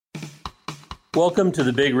Welcome to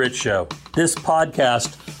The Big Rich Show. This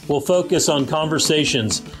podcast will focus on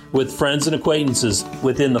conversations with friends and acquaintances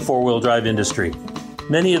within the four-wheel drive industry.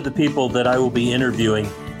 Many of the people that I will be interviewing,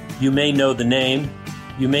 you may know the name,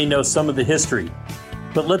 you may know some of the history,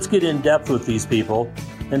 but let's get in depth with these people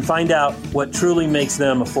and find out what truly makes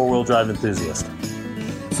them a four-wheel drive enthusiast.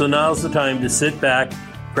 So now's the time to sit back,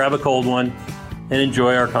 grab a cold one, and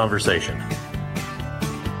enjoy our conversation.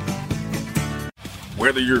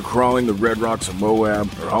 Whether you're crawling the Red Rocks of Moab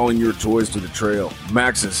or hauling your toys to the trail,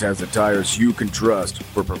 Maxxis has the tires you can trust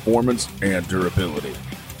for performance and durability.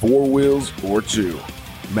 4 wheels or 2.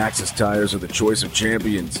 Maxxis tires are the choice of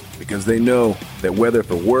champions because they know that whether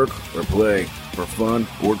for work or play, for fun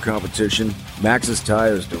or competition, Maxxis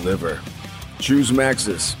tires deliver. Choose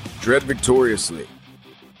Maxxis. Tread victoriously.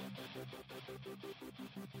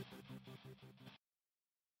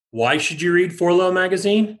 Why should you read 4Low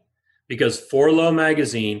Magazine? Because 4Low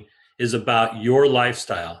Magazine is about your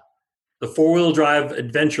lifestyle, the four-wheel drive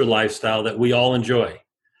adventure lifestyle that we all enjoy.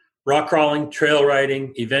 Rock crawling, trail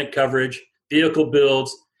riding, event coverage, vehicle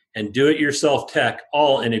builds, and do-it-yourself tech,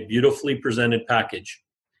 all in a beautifully presented package.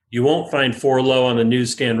 You won't find 4Low on the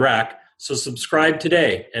newsstand rack, so subscribe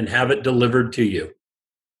today and have it delivered to you.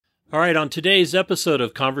 All right, on today's episode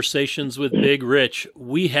of Conversations with Big Rich,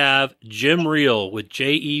 we have Jim Reel with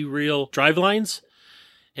JE Reel Drivelines.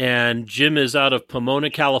 And Jim is out of Pomona,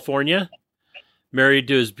 California, married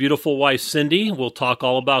to his beautiful wife, Cindy. We'll talk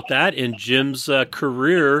all about that and Jim's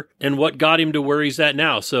career and what got him to where he's at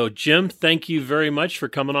now. So, Jim, thank you very much for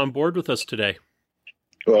coming on board with us today.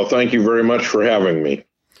 Well, thank you very much for having me.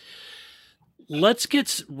 Let's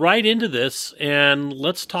get right into this, and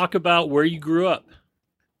let's talk about where you grew up.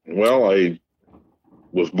 Well, I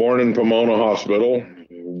was born in Pomona Hospital,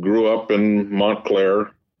 grew up in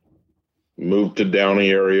Montclair, moved to Downey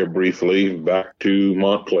area briefly, back to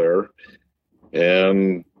Montclair,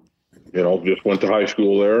 and, just went to high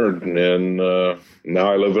school there. And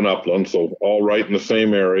now I live in Upland, so all right in the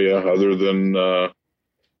same area, other than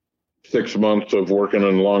 6 months of working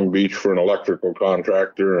in Long Beach for an electrical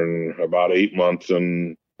contractor and about 8 months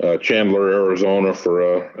in Chandler, Arizona for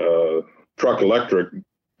a truck electric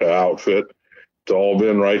outfit. It's all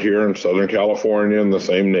been right here in Southern California in the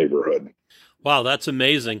same neighborhood. Wow, that's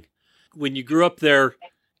amazing. When you grew up there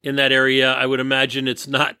in that area, I would imagine it's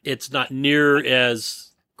not near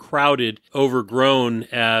as crowded, overgrown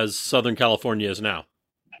as Southern California is now.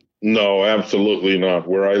 No, absolutely not.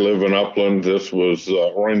 Where I live in Upland, this was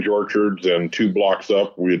orange orchards, and 2 blocks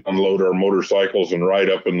up, we'd unload our motorcycles and ride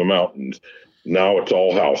up in the mountains. Now it's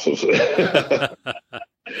all houses.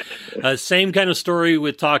 Same kind of story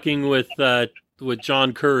with talking with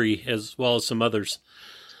John Curry as well as some others.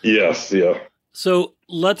 Yes, yeah. So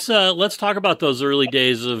let's talk about those early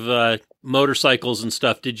days of motorcycles and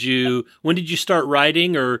stuff. When did you start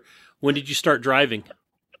riding, or when did you start driving?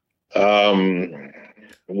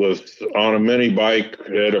 Was on a mini bike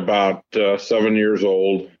at about 7 years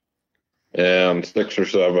old, and 6 or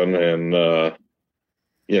 7, and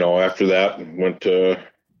after that went to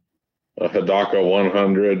a Hidaka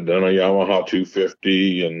 100, then a Yamaha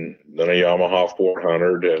 250, and then a Yamaha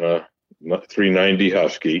 400, and a 390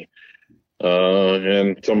 Husky.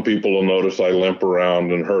 And some people will notice I limp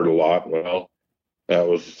around and hurt a lot. Well, that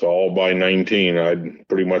was all by 19. I'd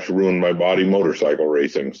pretty much ruined my body motorcycle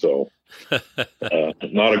racing. So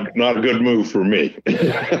not a good move for me.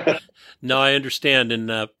 No, I understand. And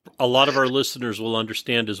a lot of our listeners will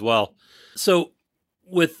understand as well. So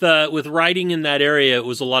with riding in that area, it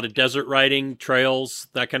was a lot of desert riding, trails,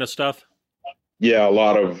 that kind of stuff. Yeah, a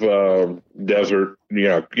lot of desert,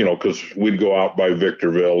 because we'd go out by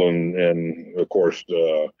Victorville and of course,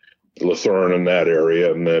 Lucerne in that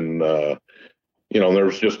area. And then, there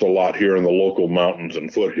was just a lot here in the local mountains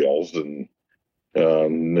and foothills. And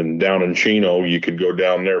then down in Chino, you could go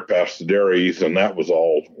down there past the dairies, and that was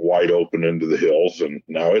all wide open into the hills. And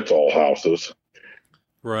now it's all houses.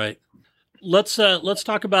 Right. Let's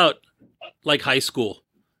talk about like high school.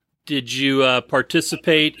 Did you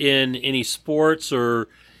participate in any sports or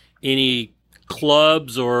any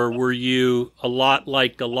clubs, or were you a lot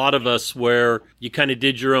like a lot of us where you kind of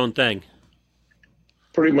did your own thing?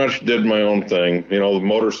 Pretty much did my own thing. The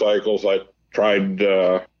motorcycles, I tried,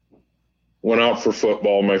 went out for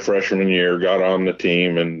football my freshman year, got on the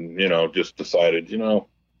team, and, just decided, 3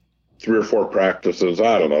 or 4 practices.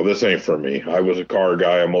 I don't know, this ain't for me. I was a car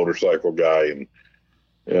guy, a motorcycle guy, and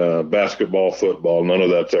basketball, football, none of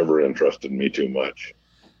that's ever interested me too much.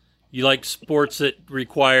 You like sports that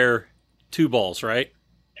require 2 balls, right?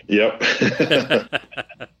 Yep.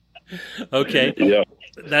 Okay. Yeah.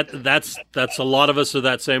 That's a lot of us are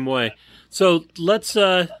that same way. So let's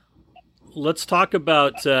let's talk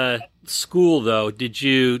about school, though. Did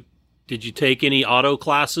you take any auto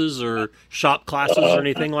classes or shop classes or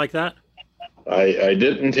anything like that? I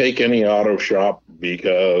didn't take any auto shop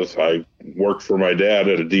because I worked for my dad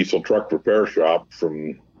at a diesel truck repair shop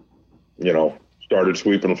started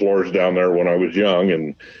sweeping floors down there when I was young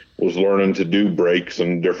and was learning to do brakes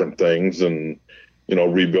and different things and,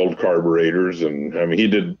 rebuild carburetors. And I mean, he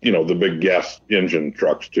did, the big gas engine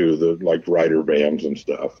trucks too, the like Ryder vans and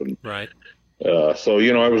stuff. And Right. so,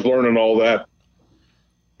 I was learning all that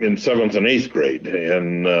in 7th and 8th grade.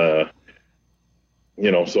 And,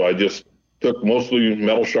 so I just took mostly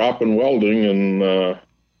metal shop and welding and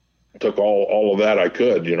took all of that I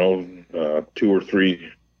could, 2 or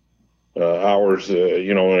 3 hours,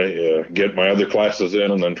 get my other classes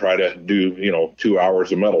in and then try to do, 2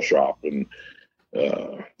 hours of metal shop and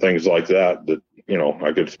things like that,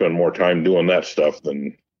 I could spend more time doing that stuff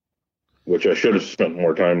which I should have spent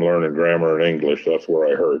more time learning grammar and English. That's where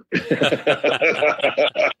I hurt.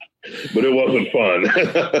 But it wasn't fun.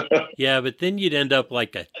 Yeah, but then you'd end up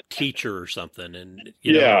like a teacher or something. And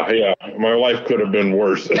yeah. My life could have been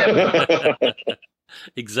worse.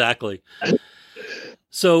 Exactly.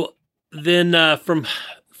 So then from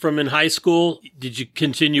in high school, did you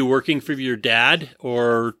continue working for your dad,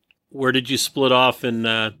 or where did you split off and,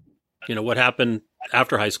 what happened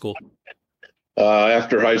after high school?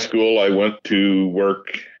 After high school, I went to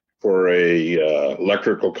work for a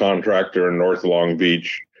electrical contractor in North Long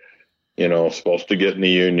Beach, supposed to get in the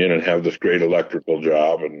union and have this great electrical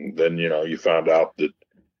job. And then, you found out that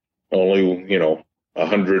only,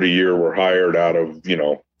 100 a year were hired out of,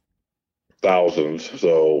 thousands.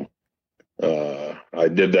 So I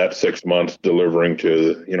did that 6 months delivering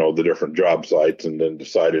to, the different job sites and then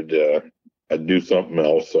decided I'd do something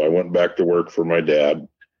else. So I went back to work for my dad.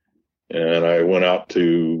 And I went out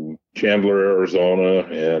to Chandler, Arizona,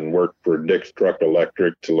 and worked for Dick's Truck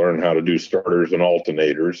Electric to learn how to do starters and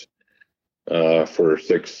alternators for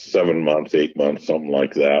 6, 7 months, 8 months, something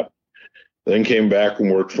like that. Then came back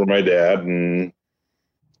and worked for my dad and,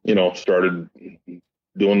 started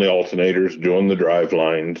doing the alternators, doing the drive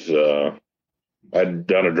lines. I'd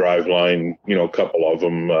done a drive line, a couple of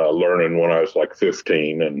them learning when I was like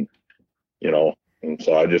 15. And, and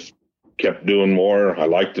so I just kept doing more. I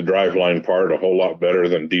liked the driveline part a whole lot better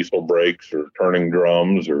than diesel brakes or turning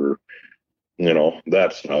drums or,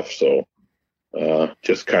 that stuff. So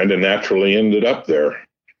just kind of naturally ended up there.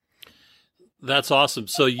 That's awesome.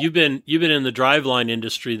 So you've been in the driveline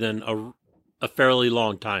industry then a fairly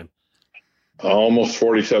long time. Almost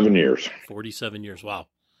 47 years. 47 years. Wow.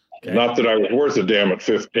 Okay. Not that I was worth a damn at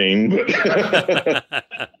 15, but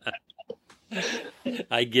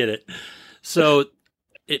I get it. So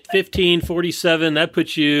at 15, 47, that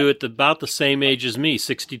puts you at about the same age as me,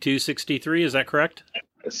 62, 63. Is that correct?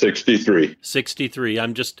 63. 63.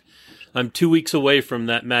 I'm 2 weeks away from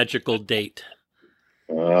that magical date.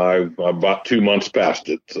 I'm about 2 months past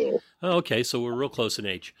it. So. Oh, okay. So we're real close in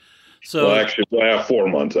age. So well, actually, I have 4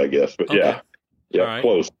 months, I guess, but okay. Yeah, right.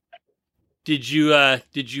 Close. Did you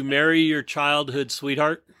marry your childhood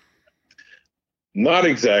sweetheart? Not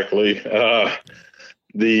exactly.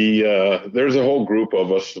 There's a whole group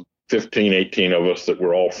of us, 15, 18 of us that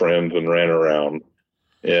were all friends and ran around.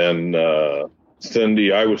 And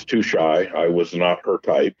Cindy, I was too shy. I was not her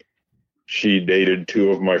type. She dated 2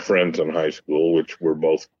 of my friends in high school, which were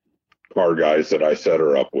both car guys that I set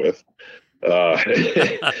her up with.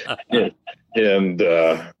 And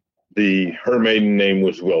her maiden name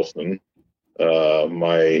was Wilson.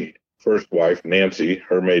 My first wife, Nancy,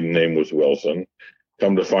 her maiden name was Wilson.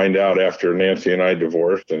 Come to find out after Nancy and I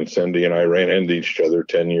divorced and Cindy and I ran into each other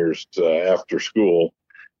 10 years after school,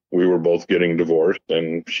 we were both getting divorced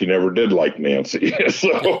and she never did like Nancy.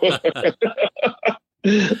 So,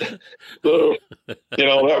 that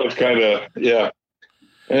was kind of, yeah.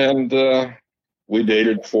 And we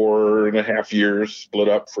dated 4.5 years, split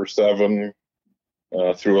up for 7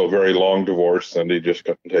 through a very long divorce. Cindy just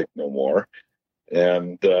couldn't take no more.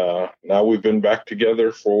 And now we've been back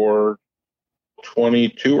together for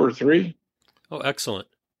 22 or 3. Oh, excellent.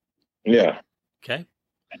 Yeah. Okay.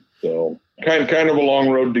 So kind of a long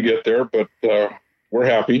road to get there, but we're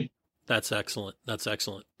happy. That's excellent. That's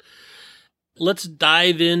excellent. Let's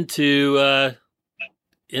dive into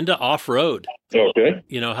off-road. Okay.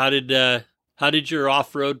 How did your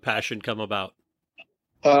off-road passion come about?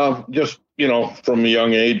 Just, from a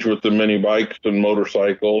young age with the mini bikes and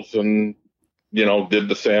motorcycles and, did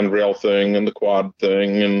the sandrail thing and the quad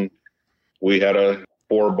thing. And we had a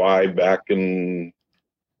 4x back in,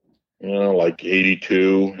 like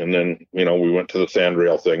 82. And then, we went to the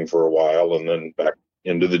sandrail thing for a while and then back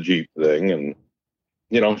into the Jeep thing. And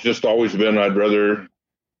it's just always been, I'd rather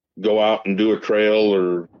go out and do a trail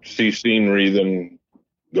or see scenery than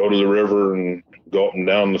go to the river and go up and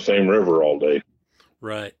down the same river all day.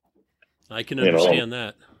 Right. I can understand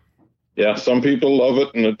that. Yeah, some people love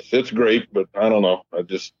it and it's great, but I don't know. I'd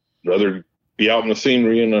just rather be out in the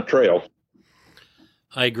scenery and a trail.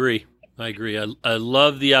 I agree. I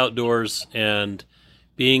love the outdoors, and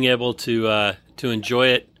being able to enjoy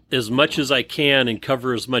it as much as I can and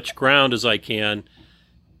cover as much ground as I can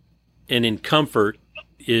and in comfort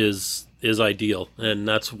is ideal. And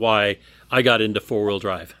that's why I got into four-wheel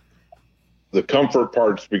drive. The comfort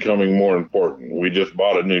part's becoming more important. We just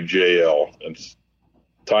bought a new JL. It's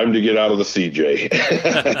time to get out of the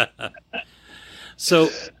CJ. So,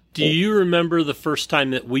 do you remember the first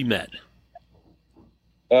time that we met?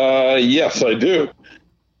 Yes, I do.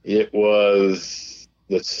 It was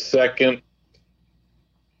the second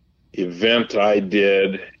event I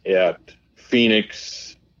did at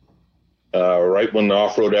Phoenix, right when the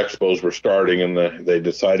off-road expos were starting, and they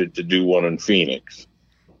decided to do one in Phoenix.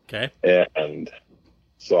 Okay. And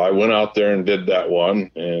so I went out there and did that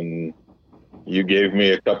one, and you gave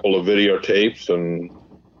me a couple of videotapes and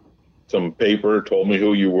some paper, told me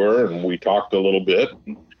who you were, and we talked a little bit.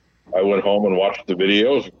 I went home and watched the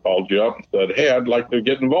videos, called you up and said, hey, I'd like to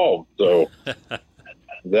get involved. So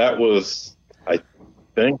that was, I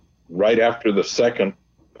think, right after the second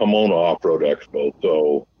Pomona Off-Road Expo.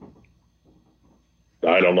 So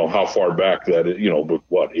I don't know how far back that is, but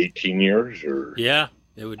what, 18 years or? Yeah,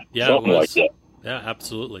 it would. Yeah, something it was. Like that. Yeah,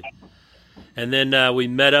 absolutely. And then we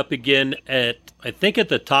met up again at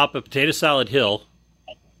the top of Potato Salad Hill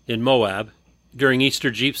in Moab during Easter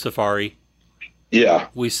Jeep Safari. Yeah.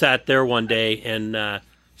 We sat there one day and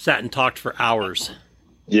sat and talked for hours.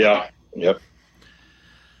 Yeah. Yep.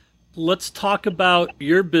 Let's talk about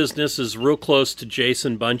your business is real close to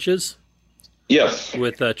Jason Bunch's. Yes.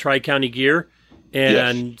 With Tri-County Gear.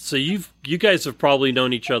 And yes. So you guys have probably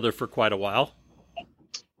known each other for quite a while.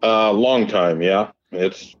 Long time, yeah.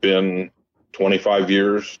 It's been 25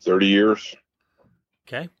 years, 30 years.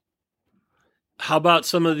 Okay. How about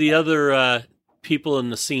some of the other people in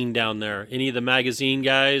the scene down there? Any of the magazine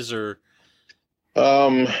guys or?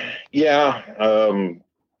 Yeah.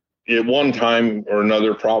 At one time or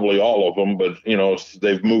another, probably all of them, but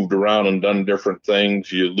they've moved around and done different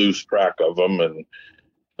things. You lose track of them, and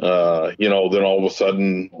then all of a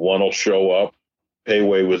sudden one will show up.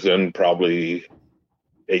 Payway was in probably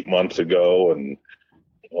 8 months ago, and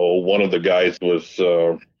one of the guys was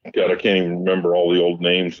I can't even remember all the old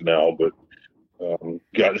names now, but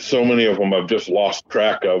got so many of them I've just lost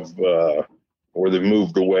track of where they've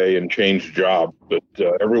moved away and changed jobs. But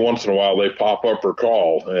every once in a while they pop up or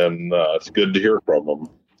call, and it's good to hear from them.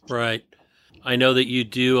 Right. I know that you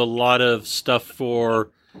do a lot of stuff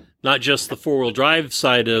for not just the four-wheel drive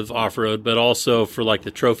side of off-road, but also for like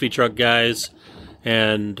the trophy truck guys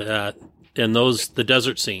and the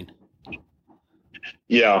desert scene.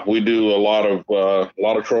 Yeah, we do a lot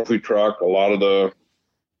of trophy truck,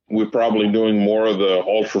 we're probably doing more of the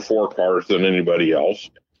Ultra 4 cars than anybody else.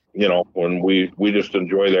 When we just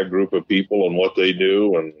enjoy that group of people and what they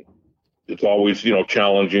do. And it's always,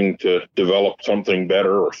 challenging to develop something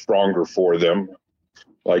better or stronger for them.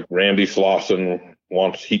 Like Randy Slauson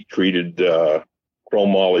wants heat-treated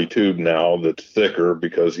chrome moly tube now that's thicker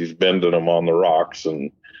because he's bending them on the rocks.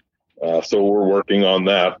 And so we're working on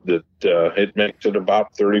that it makes it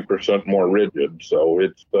about 30% more rigid. So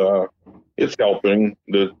it's helping.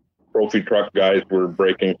 The trophy truck guys were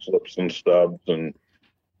breaking slips and stubs, and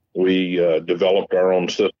we developed our own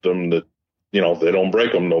system that, they don't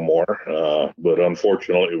break them no more. But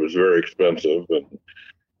unfortunately, it was very expensive, and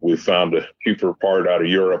we found a cheaper part out of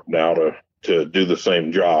Europe now to do the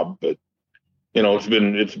same job. But,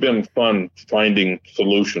 it's been fun finding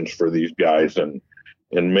solutions for these guys and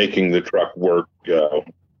making the truck work.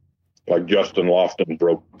 Like Justin Lofton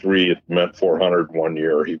broke 3 at Mint 400 one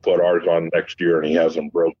year. He put ours on next year, and he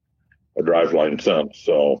hasn't broke a driveline since.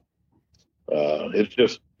 So it's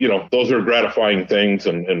just, those are gratifying things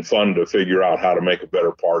and fun to figure out how to make a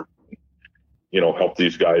better part, help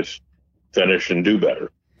these guys finish and do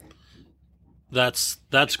better.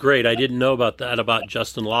 That's great. I didn't know about that, about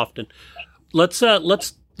Justin Lofton. Let's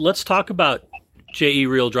talk about JE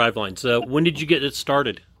Reel Drivelines. When did you get it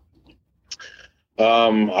started?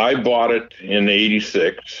 I bought it in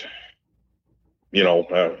 '86,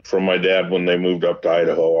 from my dad when they moved up to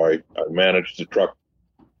Idaho. I managed the truck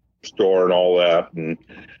store and all that, and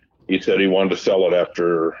he said he wanted to sell it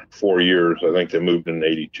after 4 years. I think they moved in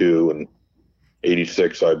 '82, and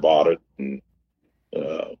 '86 I bought it. And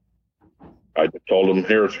I told him,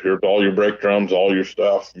 here's all your brake drums, all your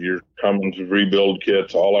stuff, your Cummins rebuild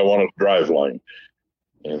kits. All I want is driveline.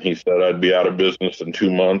 And he said I'd be out of business in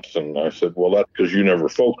 2 months. And I said, well, that's because you never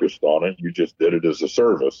focused on it. You just did it as a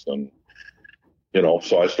service. And,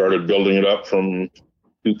 so I started building it up from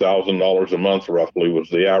 $2,000 a month roughly was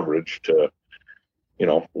the average to,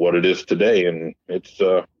 what it is today. And it's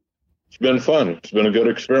been fun. It's been a good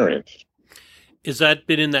experience. Is that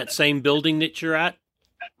been in that same building that you're at?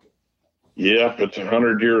 Yep, it's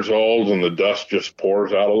 100 years old and the dust just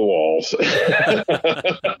pours out of the walls.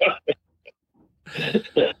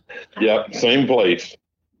 Yep, same place.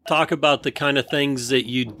 Talk about the kind of things that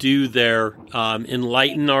you do there.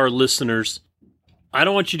 Enlighten our listeners. I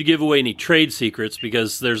don't want you to give away any trade secrets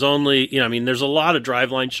because there's only, there's a lot of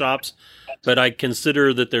driveline shops, but I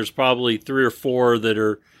consider that there's probably 3 or 4 that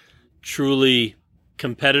are truly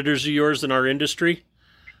competitors of yours in our industry.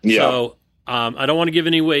 Yeah. So I don't want to give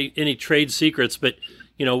any trade secrets, but,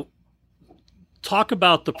 talk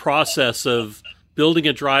about the process of building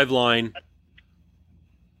a driveline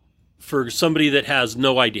for somebody that has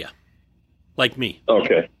no idea, like me.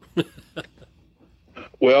 Okay.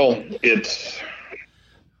 Well, it's,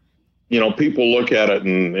 people look at it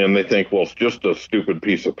and they think, well, it's just a stupid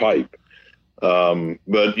piece of pipe. But,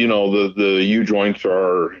 the U-joints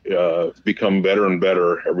are become better and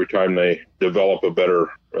better every time they develop a better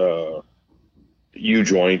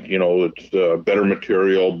U-joint. It's better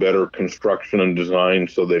material, better construction and design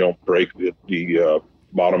so they don't break the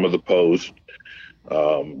bottom of the post.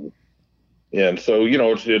 And so,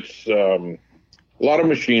 it's a lot of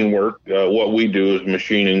machine work. What we do is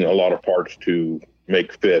machining a lot of parts to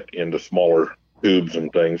make fit into smaller tubes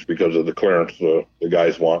and things because of the clearance the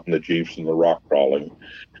guys want in the Jeeps and the rock crawling.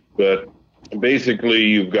 But basically,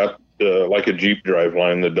 you've got like a Jeep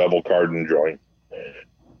driveline, the double cardan joint,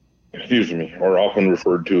 or often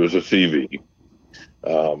referred to as a CV.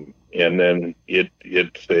 And then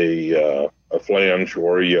it's a flange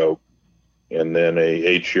or a yoke, and then a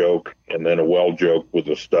H yoke, and then a weld yoke with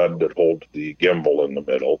a stud that holds the gimbal in the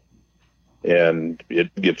middle, and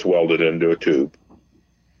it gets welded into a tube.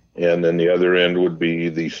 And then the other end would be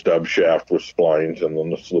the stub shaft with splines, and then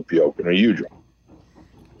the slip yoke and a U-joint,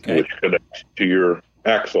 which connects to your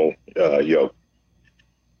axle yoke.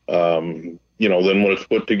 Then when it's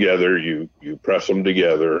put together, you press them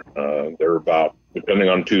together. They're about, depending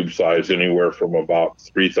on tube size, anywhere from about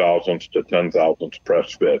 3 thousandths to 10 thousandths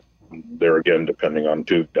press fit. There again, depending on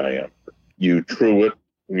tube diameter. You true it,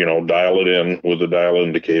 dial it in with a dial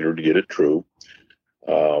indicator to get it true.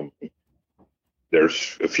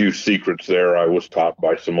 There's a few secrets there I was taught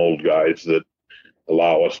by some old guys that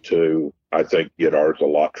allow us to, I think, get ours a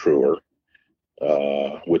lot truer,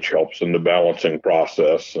 which helps in the balancing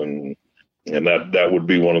process. And that would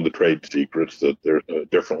be one of the trade secrets, that there's a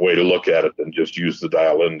different way to look at it than just use the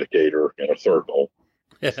dial indicator in a circle.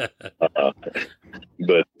 Then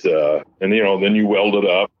you weld it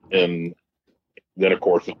up, and then of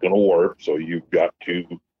course it's going to work. So you've got to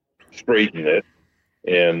straighten it.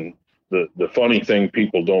 And the funny thing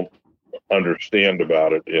people don't understand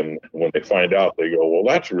about it, and when they find out, they go, well,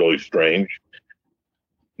 that's really strange.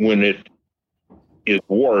 When it is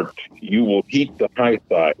warped, you will heat the high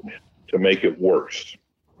side to make it worse.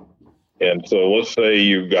 And so let's say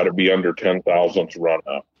you've got to be under 10 thousandths run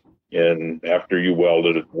up, and after you weld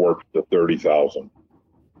it, it warps to 30 thousand.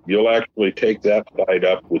 You'll actually take that side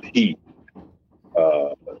up with heat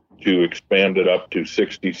to expand it up to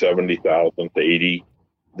 60, 70 thousandths, 80.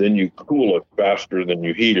 Then you cool it faster than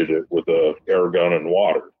you heated it with a air gun and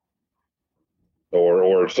water.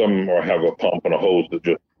 Or some have a pump and a hose that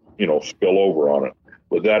just, spill over on it.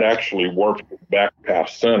 But that actually works back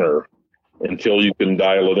past center until you can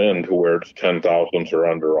dial it in to where it's 10 thousandths or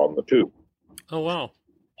under on the tube. Oh, wow.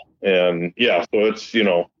 And yeah, so it's,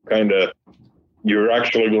 kind of, you're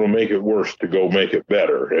actually going to make it worse to go make it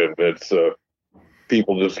better. And it's,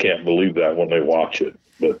 people just can't believe that when they watch it.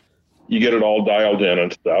 But you get it all dialed in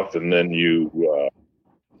and stuff, and then you,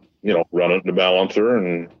 run it in the balancer,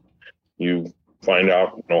 and you find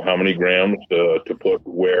out, how many grams to put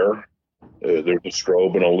where. There's a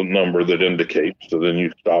strobe and a number that indicates. So then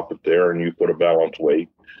you stop it there, and you put a balance weight,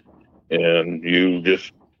 and you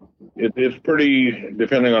just, it's pretty,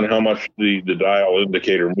 depending on how much the dial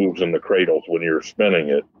indicator moves in the cradles when you're spinning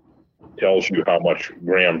it, tells you how much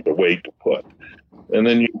grams of weight to put. And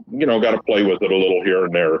then you got to play with it a little here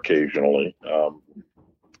and there occasionally.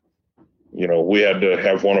 We had to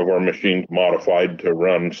have one of our machines modified to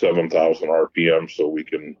run 7,000 RPM so we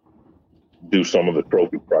can do some of the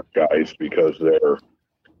trophy truck guys, because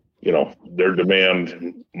their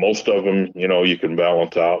demand, most of them, you can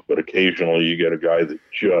balance out, but occasionally you get a guy that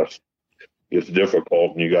just it's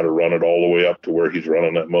difficult, and you got to run it all the way up to where he's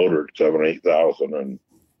running that motor at 7,000-8,000 and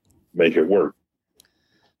make it work.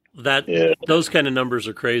 Those kind of numbers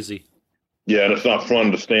are crazy. Yeah, and it's not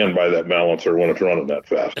fun to stand by that balancer when it's running that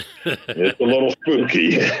fast. It's a little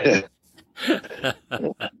spooky.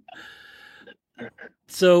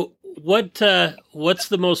 So what's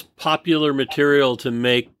the most popular material to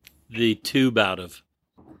make the tube out of?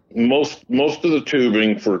 Most of the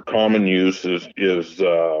tubing for common use is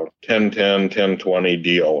 1010, 1020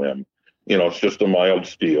 DOM. It's just a mild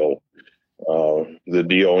steel. The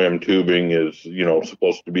DOM tubing is,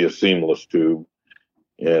 supposed to be a seamless tube,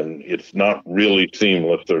 and it's not really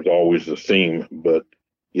seamless. There's always a seam, but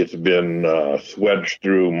it's been swedged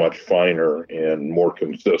through much finer and more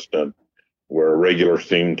consistent, where a regular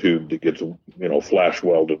seam tube that gets, flash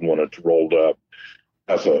welded when it's rolled up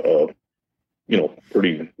has a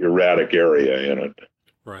pretty erratic area in it.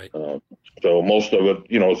 Right. So most of it,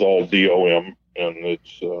 is all DOM, and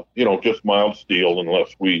it's, just mild steel,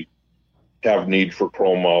 unless we have need for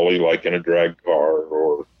chromoly, like in a drag car,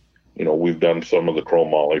 or, we've done some of the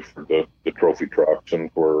chromoly for the trophy trucks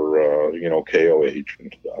and for, KOH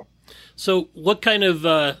and stuff. So what kind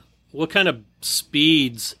of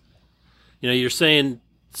speeds, you're saying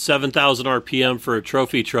 7,000 RPM for a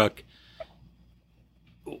trophy truck.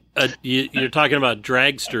 You're talking about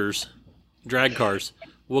drag cars.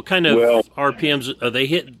 What kind of RPMs are they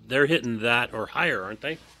hitting? They're hitting that or higher, aren't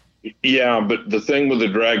they? Yeah, but the thing with the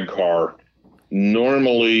drag car,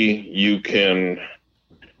 normally you can,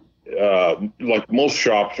 like most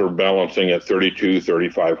shops are balancing at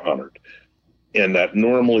 3,500. And that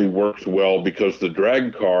normally works well because the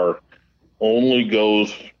drag car only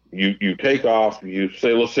goes, you take off,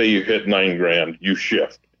 let's say you hit $9,000, you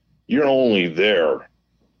shift. You're only there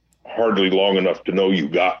hardly long enough to know you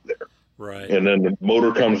got there. Right. And then the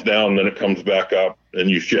motor comes down, then it comes back up, and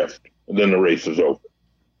you shift, and then the race is over.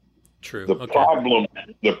 True. The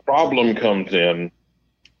problem comes in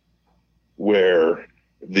where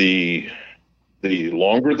the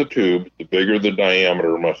longer the tube, the bigger the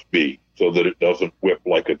diameter must be, so that it doesn't whip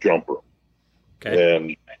like a jumper. Okay.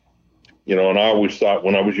 And and I always thought,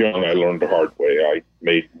 when I was young, I learned the hard way. I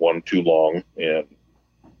made one too long, and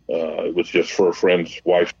it was just for a friend's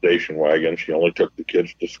wife's station wagon. She only took the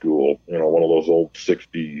kids to school, one of those old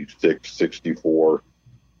 66, 64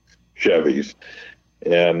 Chevys.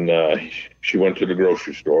 And she went to the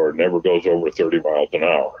grocery store. It never goes over 30 miles an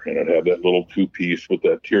hour. And it had that little two-piece with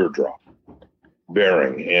that teardrop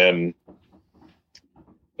bearing. And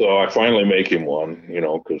so I finally make him one,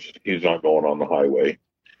 because he's not going on the highway.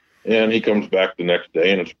 And he comes back the next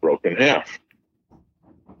day, and it's broken in half.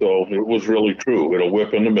 So it was really true. It'll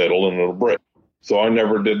whip in the middle and it'll break. So I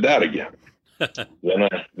never did that again.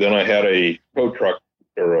 Then I had a tow truck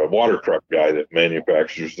or a water truck guy that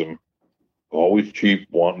manufactures them, always cheap,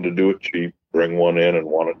 wanting to do it cheap, bring one in and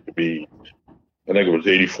want it to be, I think it was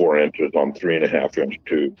 84 inches on 3.5-inch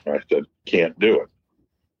tube. I said, can't do it.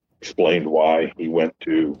 Explained why. He went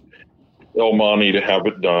to El Monte to have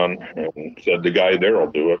it done and said the guy there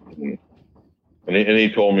will do it. And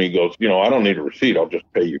he told me, he goes, I don't need a receipt. I'll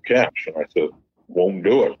just pay you cash. And I said, won't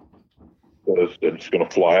do it. Because it's going to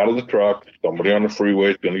fly out of the truck. Somebody on the freeway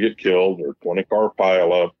is going to get killed, or 20-car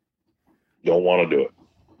pileup. Don't want to do it.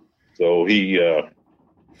 So he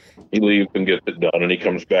leaves and gets it done. And he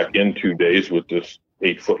comes back in 2 days with this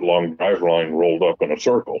 8-foot-long drive line rolled up in a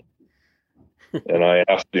circle. And I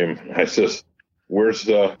asked him, I says, where's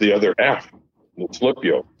the other half? The slip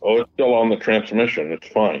yoke. Oh, it's still on the transmission. It's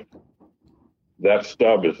fine. That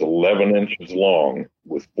stub is 11 inches long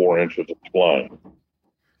with 4 inches of spline.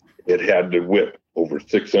 It had to whip over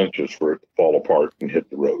 6 inches for it to fall apart and hit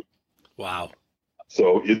the road. Wow.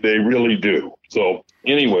 So they really do. So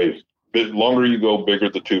anyways, the longer you go, bigger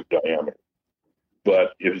the tube diameter.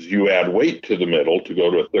 But if you add weight to the middle to go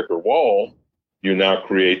to a thicker wall, you now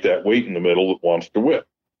create that weight in the middle that wants to whip.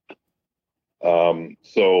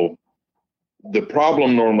 So the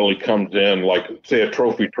problem normally comes in, like, say, a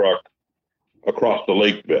trophy truck across the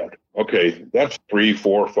lake bed. Okay, that's 3,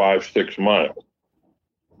 4, 5, 6 miles.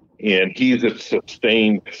 And he's at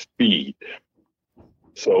sustained speed.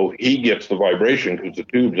 So he gets the vibration because the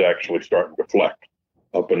tube's actually starting to flex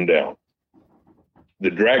up and down.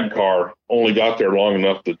 The drag car only got there long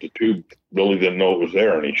enough that the tube really didn't know it was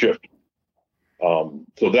there, and he shifted.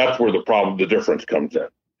 So that's where the difference comes in.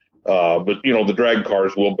 But, the drag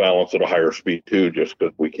cars will balance at a higher speed too, just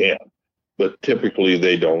because we can. But typically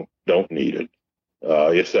they don't need it.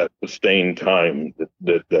 It's that sustained time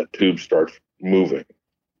that tube starts moving.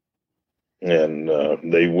 And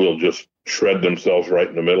they will just shred themselves right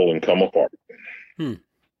in the middle and come apart.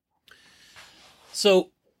 So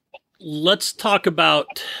Let's talk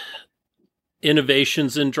about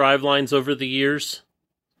innovations in drivelines over the years.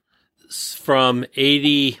 From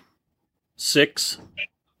 86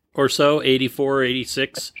 or so, 84,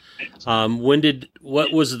 86.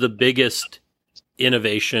 What was the biggest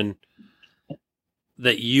innovation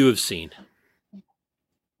that you have seen?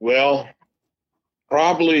 Well,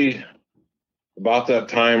 probably about that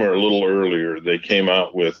time or a little earlier, they came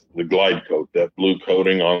out with the Glide Coat, that blue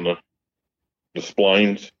coating on the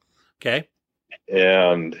splines. Okay.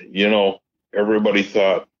 And, everybody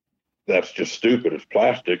thought that's just stupid. It's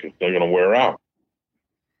plastic. It's not going to wear out.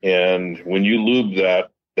 And when you lube that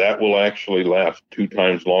will actually last 2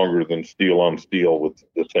 times longer than steel on steel with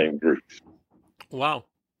the same grease. Wow.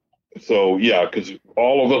 So, yeah, because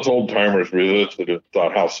all of us old timers resisted it,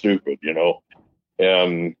 thought how stupid,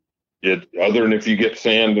 and it, other than if you get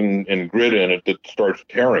sand and grit in it that starts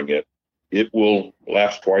tearing it, it will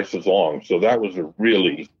last twice as long. So that was a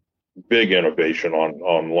really big innovation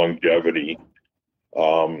on longevity.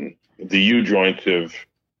 The U-joints have,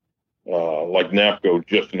 like NAPCO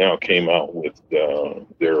just now came out with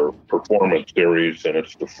their performance series, and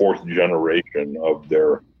it's the 4th generation of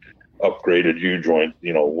their upgraded U-joint,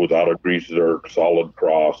 without a grease zerk, solid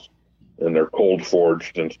cross, and they're cold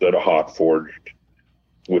forged instead of hot forged,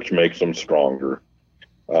 which makes them stronger.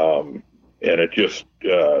 And it just,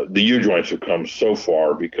 the U-joints have come so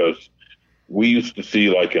far, because we used to see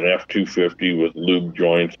like an F-250 with lube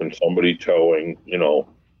joints and somebody towing,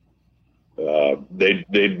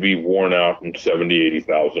 they'd be worn out in 70,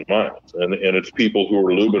 80,000 miles. And it's people who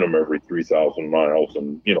are lubing them every 3,000 miles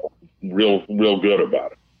and, real good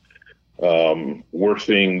about it. We're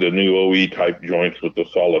seeing the new OE type joints with the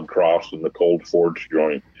solid cross and the cold forged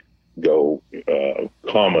joint go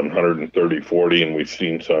common 130, 40, and we've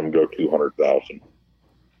seen some go 200,000.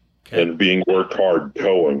 Okay. And being worked hard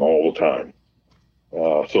towing all the time.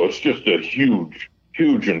 So it's just a huge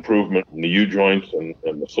improvement in the U-joints and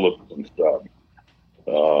the slips and stuff.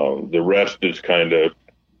 The rest is kind of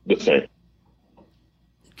the same.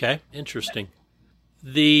 Okay, interesting.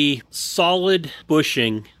 The solid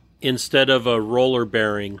bushing instead of a roller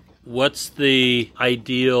bearing, what's the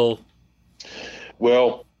ideal?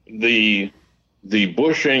 Well, the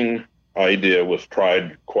bushing idea was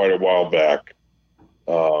tried quite a while back,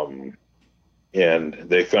 and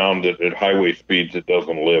they found that at highway speeds it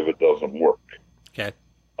doesn't work. Okay.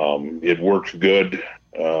 It works good,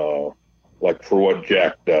 like for what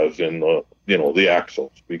Jack does in the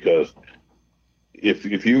axles, because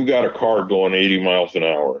if you've got a car going 80 miles an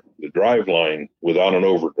hour, the drive line without an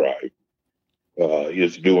overdrive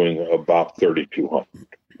is doing about 3,200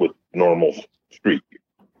 with normal street.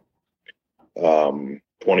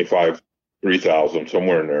 25, 3,000,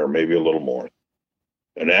 somewhere in there, maybe a little more.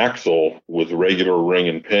 An axle with regular ring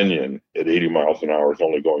and pinion at 80 miles an hour is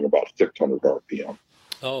only going about 600 RPM.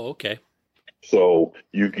 Oh, okay. So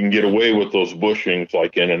you can get away with those bushings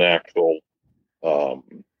like in an axle.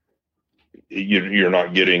 You're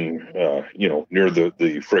not getting, near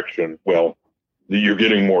the friction. Well, you're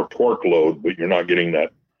getting more torque load, but you're not getting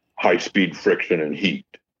that high speed friction and heat.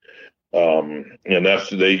 And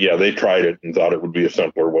they tried it and thought it would be a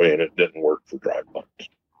simpler way, and it didn't work for drive lines,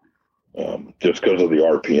 just because of the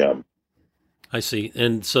RPM. I see.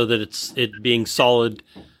 And so that it being solid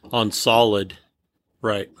on solid.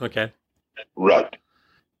 Right. Okay. Right.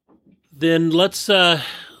 Then let's,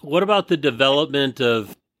 what about the development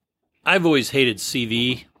of, I've always hated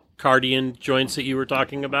CV Cardian joints that you were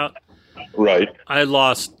talking about. Right. I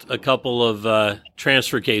lost a couple of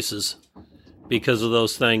transfer cases because of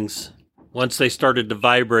those things. Once they started to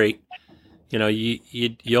vibrate,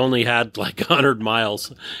 you only had like 100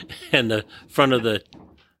 miles, and the front of the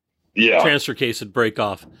transfer case would break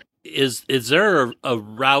off. Is there a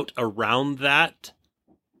route around that?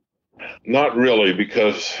 Not really,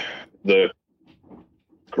 because there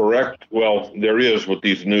is with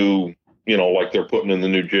these new, like they're putting in the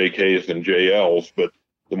new JKs and JLs, but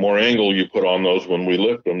the more angle you put on those when we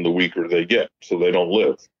lift them, the weaker they get, so they don't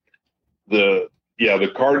live. The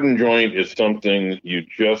Cardan joint is something you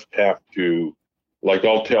just have to, like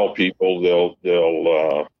I'll tell people, they'll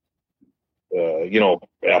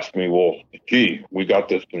ask me, well, gee, we got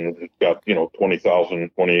this and it's got, 20,000,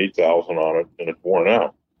 28,000 on it and it's worn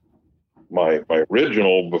out. My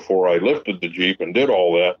original, before I lifted the Jeep and did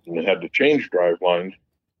all that and had to change drive lines,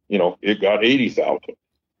 it got 80,000.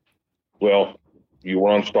 Well, you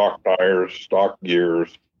were on stock tires, stock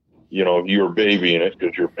gears, you're babying it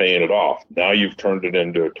because you're paying it off. Now you've turned it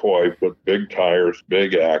into a toy, put big tires,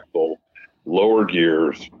 big axle, lower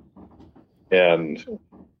gears, and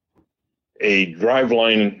a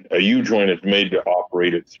driveline, a U-joint is made to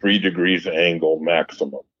operate at 3 degrees angle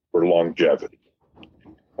maximum. for longevity.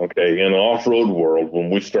 Okay, in the off-road world, when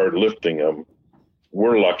we start lifting them,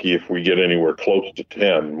 we're lucky if we get anywhere close to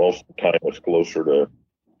 10. Most of the time it's closer to,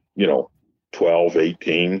 12,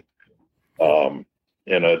 18.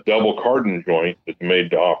 And a double cardan joint is made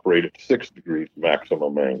to operate at 6 degrees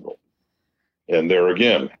maximum angle. And there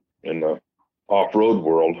again, in the off-road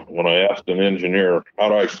world, when I asked an engineer, how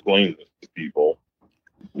do I explain this to people?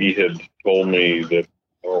 He had told me that,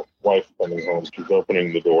 wife's coming home, she's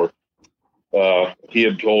opening the door. He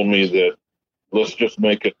had told me that, let's just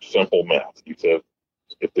make it simple math. He said,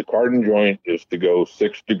 if the cardan joint is to go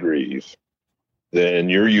 6 degrees, then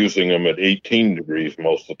you're using them at 18 degrees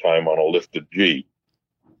most of the time on a lifted G.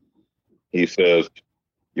 He says,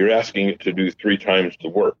 you're asking it to do 3 times the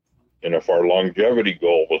work. And if our longevity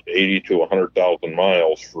goal was 80 to 100,000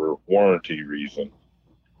 miles for warranty reason,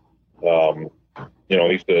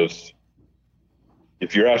 he says,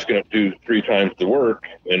 if you're asking it to do 3 times the work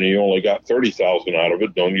and you only got 30,000 out of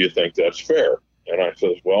it, don't you think that's fair? And I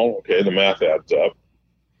says, well, okay, the math adds up.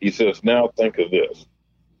 He says, now think of this.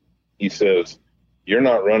 He says, you're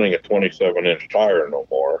not running a 27-inch tire no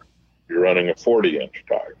more. You're running a 40-inch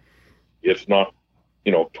tire. It's not,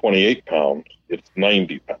 28 pounds. It's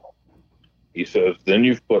 90 pounds. He says, then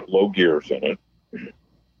you've put low gears in it.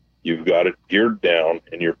 You've got it geared down,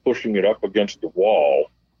 and you're pushing it up against the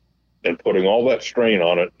wall and putting all that strain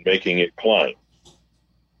on it and making it climb.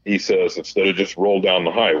 He says, instead of just roll down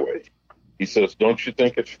the highway. He says, don't you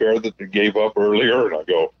think it's fair that they gave up earlier? And I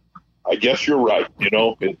go, I guess you're right.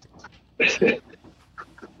 When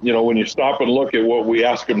you stop and look at what we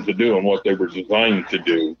ask them to do and what they were designed to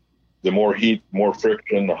do, the more heat, more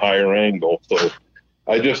friction, the higher angle. So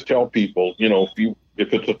I just tell people,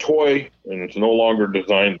 if it's a toy and it's no longer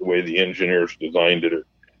designed the way the engineers designed it at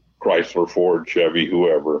Chrysler, Ford, Chevy,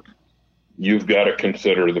 whoever, you've got to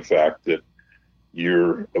consider the fact that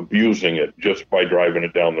you're abusing it just by driving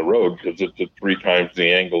it down the road because it's at 3 times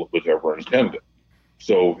the angle it was ever intended.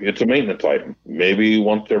 So it's a maintenance item. Maybe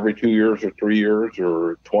once every 2 years or 3 years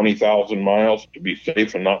or 20,000 miles to be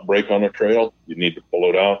safe and not break on a trail, you need to pull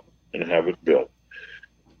it out and have it built.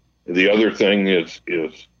 The other thing is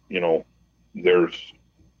there's a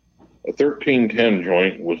 1310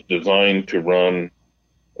 joint was designed to run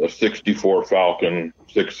a 64 Falcon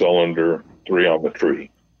 6-cylinder 3 on the tree.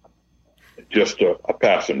 Just a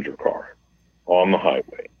passenger car on the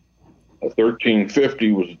highway. A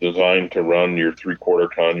 1350 was designed to run your 3/4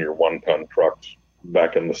 ton, your 1 ton trucks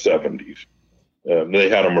back in the 70s. They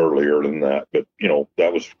had them earlier than that, but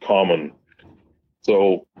that was common.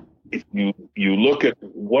 So if you look at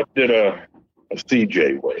what did a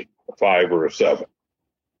CJ weigh, a 5 or a 7?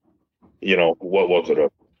 What was it,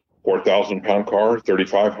 a 4,000 pound car,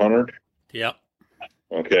 3,500? Yep.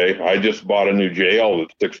 Okay, I just bought a new JL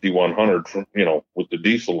that's 6,100 from, with the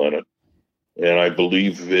diesel in it. And I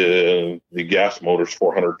believe the gas motor's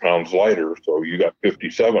 400 pounds lighter, so you got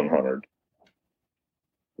 5,700.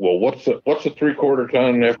 Well, what's a 3/4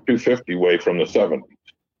 ton F-250 weigh from the 70s?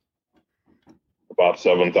 About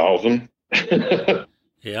 7,000.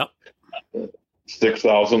 Yep.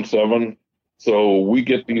 6,007. So we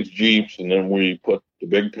get these Jeeps and then we put the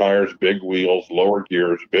big tires, big wheels, lower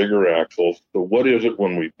gears, bigger axles. So what is it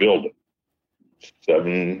when we build it?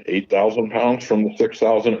 8,000 pounds from the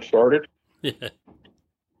 6,000 it started? Yeah.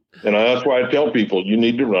 And that's why I tell people you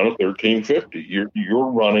need to run a 1350. You're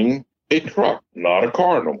running a truck, not a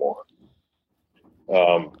car no more.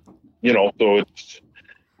 So it's,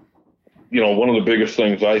 one of the biggest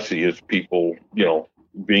things I see is people,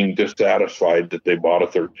 being dissatisfied that they bought a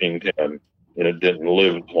 1310 and it didn't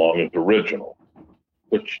live as long as original,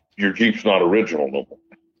 which your Jeep's not original no more.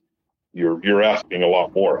 You're asking a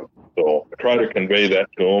lot more of it. So I try to convey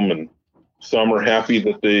that to them, and some are happy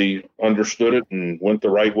that they understood it and went the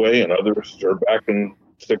right way, and others are back in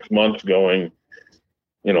 6 months going,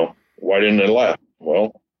 why didn't it last?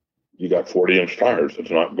 Well, you got 40-inch tires.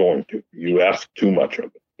 It's not going to. You ask too much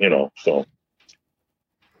of it, so.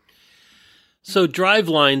 So drive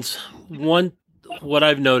lines, what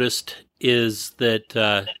I've noticed is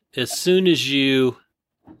that as soon as you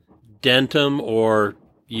dent them or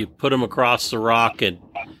you put them across the rock and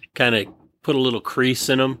kind of put a little crease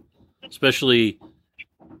in them, especially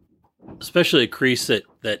a crease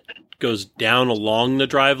that goes down along the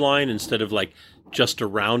drive line instead of like just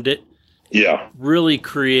around it. Yeah. Really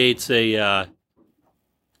creates a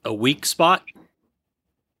weak spot.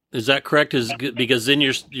 Is that correct? Because then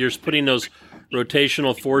you're putting those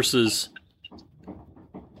rotational forces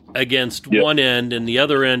against one end and the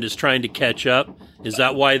other end is trying to catch up. Is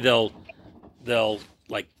that why they'll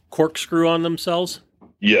like corkscrew on themselves?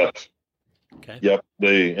 Yes. Okay. Yep.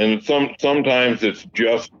 Sometimes it's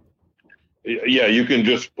just Yeah, you can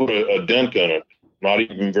just put a dent in it, not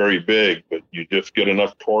even very big, but you just get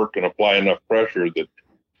enough torque and apply enough pressure that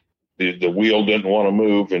the wheel didn't want to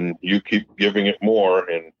move, and you keep giving it more.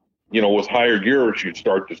 And, with higher gears, you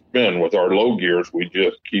start to spin. With our low gears, we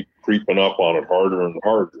just keep creeping up on it harder and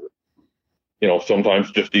harder.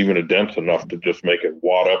 Sometimes just even a dent's enough to just make it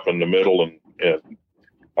wad up in the middle. And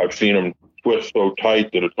I've seen them twist so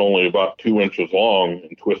tight that it's only about 2 inches long,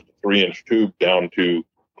 and twist a 3-inch tube down to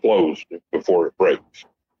closed before it breaks.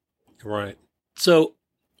 Right. So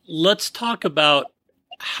let's talk about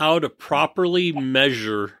how to properly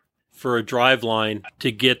measure for a driveline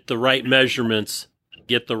to get the right measurements,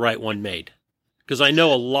 get the right one made. Because I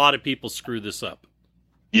know a lot of people screw this up.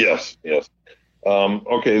 Yes.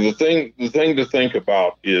 Okay. The thing to think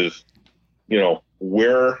about is,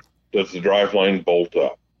 where does the driveline bolt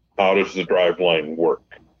up? How does the driveline work?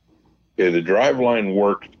 Okay. The driveline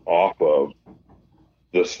works off of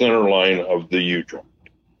the center line of the U-joint.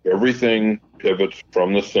 Everything pivots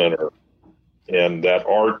from the center, and that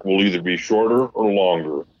arc will either be shorter or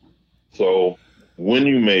longer. So when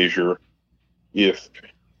you measure, if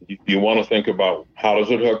you want to think about how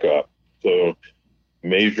does it hook up, so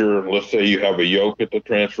measure, let's say you have a yoke at the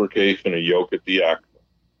transfer case and a yoke at the axle.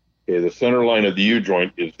 Okay, the center line of the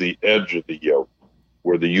U-joint is the edge of the yoke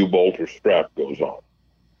where the U-bolt or strap goes on.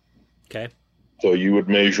 Okay. So you would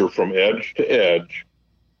measure from edge to edge,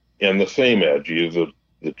 and the same edge, either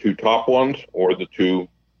the two top ones or the two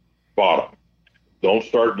bottom. Don't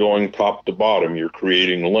start going top to bottom. You're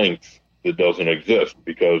creating length that doesn't exist,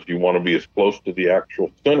 because you want to be as close to the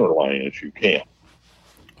actual center line as you can.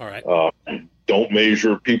 All right. Don't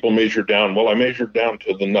measure. People measure down. Well, I measured down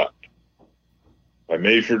to the nut. I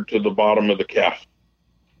measured to the bottom of the cast.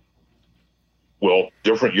 Well,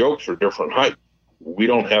 different yokes are different heights. We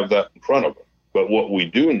don't have that in front of us. But what we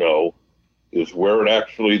do know is where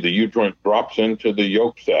the U-joint drops into the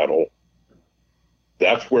yoke saddle.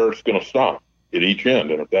 That's where it's going to stop at each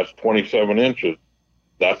end. And if that's 27 inches,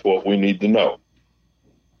 that's what we need to know.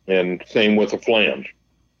 And same with a flange.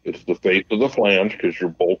 It's the face of the flange, because you're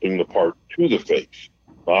bolting the part to the face,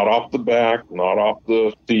 not off the back, not off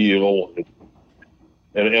the seal.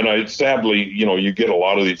 And I sadly, you get a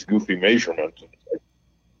lot of these goofy measurements.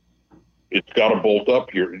 It's got to bolt up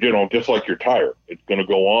here, just like your tire. It's going to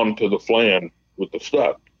go on to the flange with the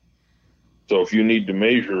stud. So if you need to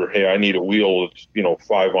measure, hey, I need a wheel that's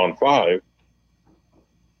 5-on-5,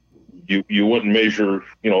 you wouldn't measure,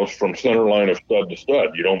 it's from center line of stud to stud.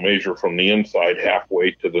 You don't measure from the inside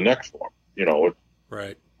halfway to the next one.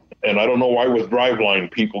 Right. And I don't know why with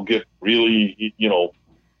driveline people get really,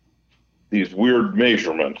 these weird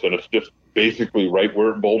measurements, and it's just basically right where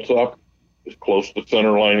it bolts up, as close to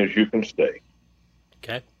center line as you can stay.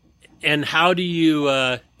 Okay. And how do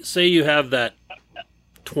you, say you have that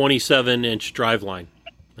 27-inch driveline,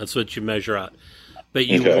 that's what you measure out, but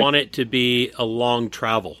you want it to be a long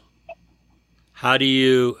travel. How do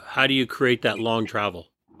you create that long travel?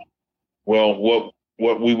 Well,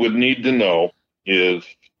 what we would need to know is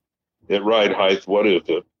at ride height, what is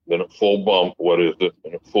it? Then at full bump, what is it?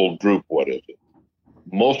 And at full droop, what is it?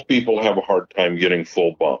 Most people have a hard time getting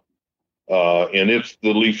full bump. And it's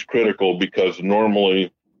the least critical, because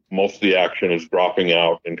normally most of the action is dropping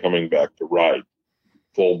out and coming back to ride.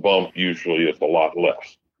 Full bump usually is a lot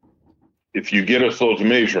less. If you get us those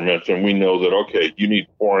measurements, and we know that, okay, you need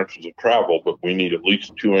 4 inches of travel, but we need at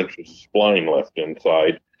least 2 inches of spline left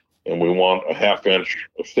inside, and we want a 1/2 inch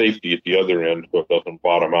of safety at the other end so it doesn't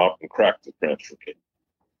bottom out and crack the transfer case.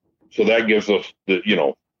 So that gives us the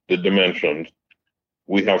dimensions.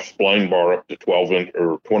 We have spline bar up to 12 inch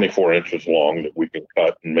or 24 inches long that we can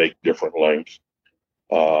cut and make different lengths.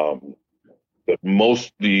 But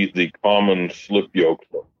most the common slip yokes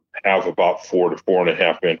have about 4 to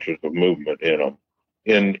 4.5 inches of movement in them.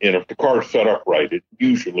 And if the car's set up right, it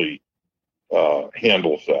usually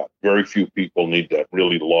handles that. Very few people need that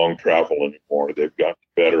really long travel anymore. They've gotten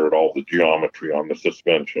better at all the geometry on the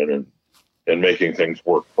suspension and making things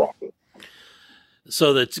work properly.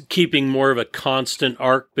 So that's keeping more of a constant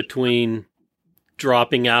arc between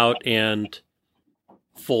dropping out and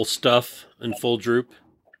full stuff and full droop?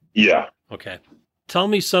 Yeah. Okay. Tell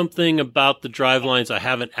me something about the drivelines I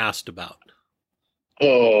haven't asked about.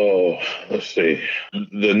 Oh, let's see.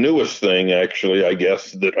 The newest thing, actually, I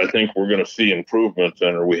guess, that I think we're going to see improvements in,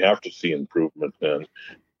 or we have to see improvements in,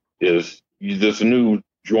 is this new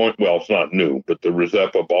joint. Well, it's not new, but the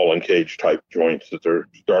Resepa ball and cage type joints that they're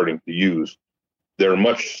starting to use, they're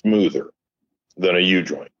much smoother than a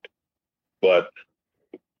U-joint. But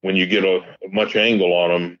when you get a much angle on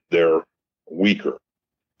them, they're weaker.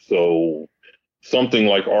 So something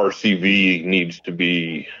like RCV needs to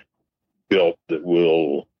be built that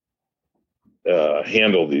will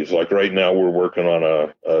handle these. Like right now, we're working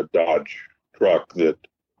on a Dodge truck that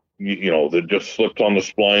that just slips on the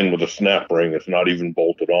spline with a snap ring. It's not even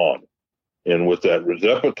bolted on. And with that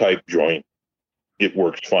Rezepa type joint, it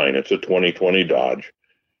works fine. It's a 2020 Dodge,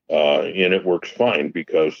 and it works fine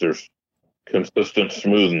because there's consistent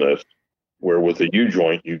smoothness, where with a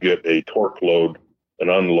U-joint, you get a torque load and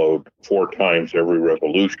unload 4 times every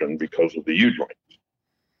revolution because of the U-joints.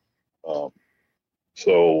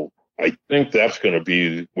 So I think that's going to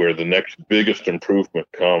be where the next biggest improvement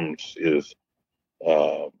comes, is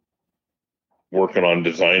working on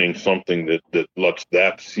designing something that lets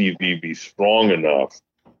that CV be strong enough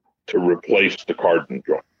to replace the carbon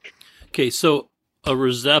joint. Okay, so a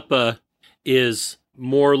Rezepa is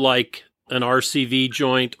more like an RCV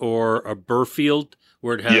joint or a Burfield,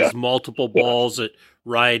 where it has multiple balls that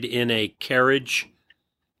ride in a carriage?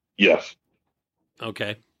 Yes.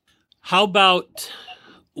 Okay. How about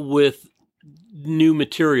with new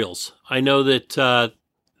materials? I know that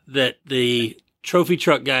that the trophy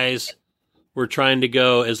truck guys were trying to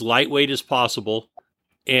go as lightweight as possible,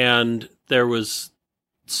 and there was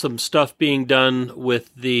some stuff being done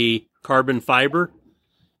with the carbon fiber.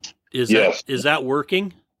 Is that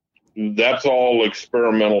working? That's all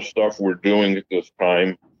experimental stuff we're doing at this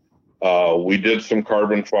time. We did some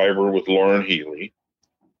carbon fiber with Lauren Healy.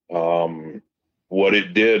 What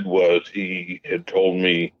it did was, he had told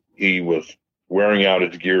me he was wearing out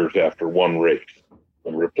his gears after one race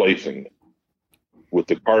and replacing them. With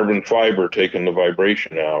the carbon fiber taking the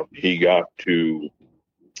vibration out, he got to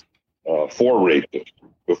 4 races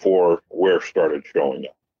before wear started showing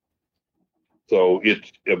up. So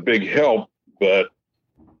it's a big help, but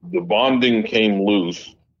the bonding came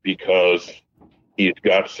loose because he's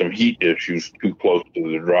got some heat issues too close to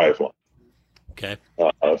the driveline. Okay.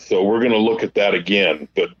 So we're going to look at that again,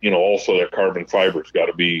 but also that carbon fiber's got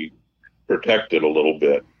to be protected a little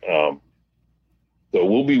bit. So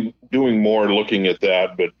we'll be doing more looking at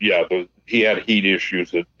that, but he had heat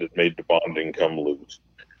issues that made the bonding come loose.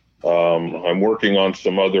 I'm working on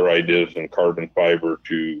some other ideas in carbon fiber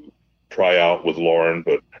to try out with Lauren,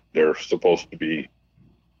 but they're supposed to be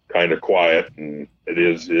kind of quiet, and it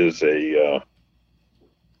is a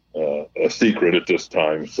secret at this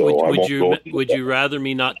time. So would you rather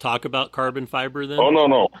me not talk about carbon fiber then? Oh,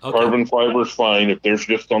 no. Okay. Carbon fiber's fine. If there's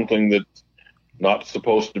just something that's not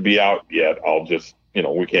supposed to be out yet, I'll just,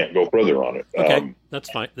 we can't go further on it. Okay, that's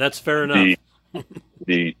fine. That's fair enough.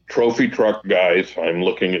 The trophy truck guys, I'm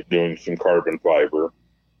looking at doing some carbon fiber.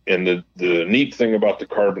 And the neat thing about the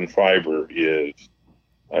carbon fiber is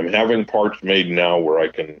I'm having parts made now where I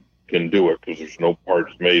can do it, because there's no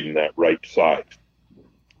parts made in that right size.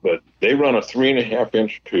 But they run a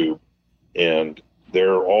 3.5-inch tube, and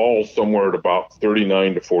they're all somewhere at about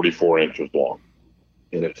 39 to 44 inches long.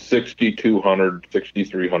 And at 6,200,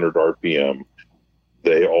 6,300 RPM,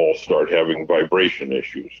 they all start having vibration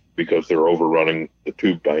issues because they're overrunning the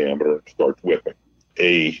tube diameter and starts whipping.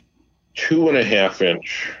 A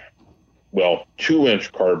 2.5-inch,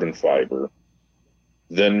 2-inch carbon fiber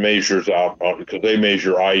then measures out, because they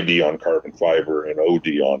measure ID on carbon fiber and OD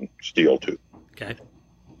on steel tube. Okay.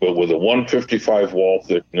 But with a 155 wall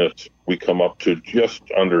thickness, we come up to just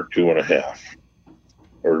under 2.5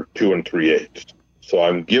 or 2 3/8. So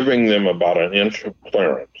I'm giving them about an inch of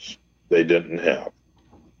clearance they didn't have.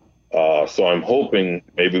 So I'm hoping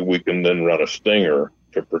maybe we can then run a stinger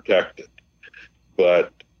to protect it.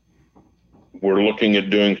 But we're looking at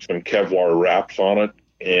doing some Kevlar wraps on it.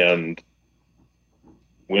 And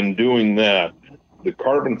when doing that, the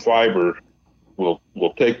carbon fiber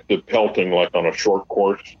will take the pelting like on a short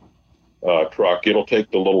course truck. It'll take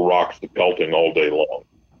the little rocks, the pelting all day long.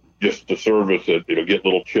 Just to service it, it'll get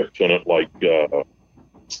little chips in it like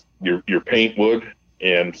your paint would.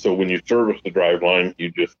 And so when you service the driveline,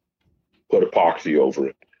 you just put epoxy over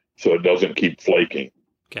it so it doesn't keep flaking.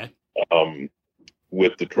 Okay.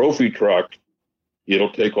 With the trophy truck,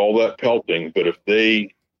 it'll take all that pelting, but if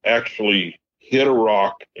they actually hit a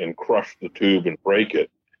rock and crush the tube and break it,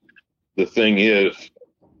 the thing is,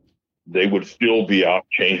 they would still be out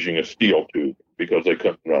changing a steel tube because they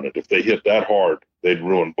couldn't run it. If they hit that hard, they'd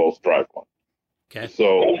ruin both drivelines. Okay.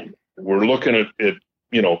 So we're looking at it,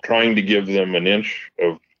 trying to give them an inch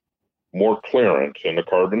of more clearance in the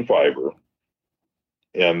carbon fiber,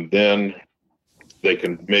 and then they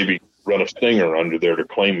can maybe run a stinger under there to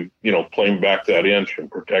claim back that inch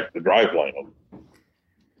and protect the driveline.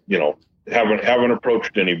 Haven't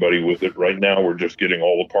approached anybody with it right now. We're just getting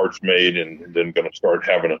all the parts made and then going to start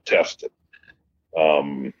having it tested.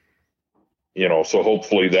 So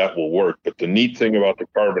hopefully that will work. But the neat thing about the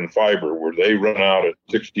carbon fiber, where they run out at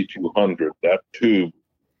 6,200, that tube,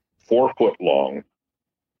 4 foot long.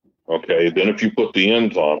 Okay. Then if you put the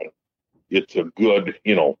ends on it, it's a good,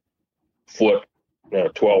 foot,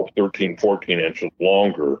 12, 13, 14 inches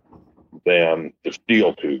longer than the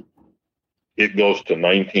steel tube. It goes to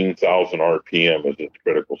 19,000 RPM as its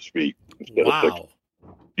critical speed instead of 6.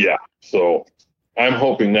 Yeah. So I'm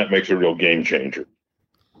hoping that makes a real game changer.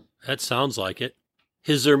 That sounds like it.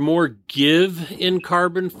 Is there more give in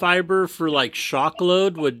carbon fiber for like shock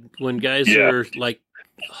load when guys are like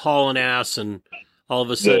hauling ass and all of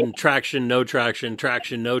a sudden traction, no traction,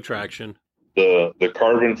 traction, no traction? The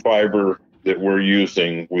carbon fiber that we're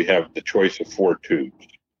using, we have the choice of 4 tubes.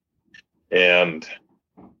 And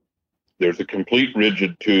there's a complete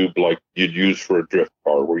rigid tube like you'd use for a drift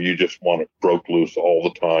car where you just want it broke loose all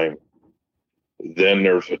the time. Then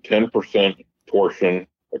there's a 10% torsion,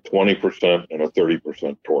 a 20%, and a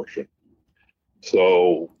 30% torsion.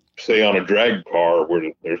 So say on a drag car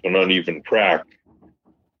where there's an uneven track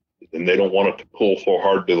and they don't want it to pull so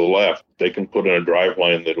hard to the left, they can put in a drive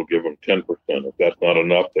line that'll give them 10%. If that's not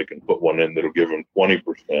enough, they can put one in that'll give them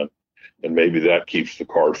 20%, and maybe that keeps the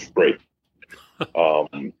car straight.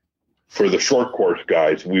 For the short course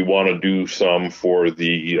guys, we want to do some for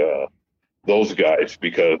the those guys,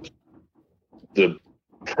 because the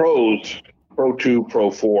pros, Pro 2,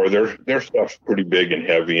 Pro 4, their stuff's pretty big and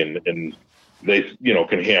heavy, and they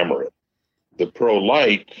can hammer it. The Pro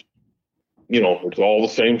Light, it's all the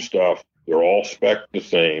same stuff. They're all spec'd the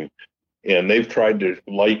same, and they've tried to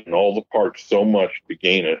lighten all the parts so much to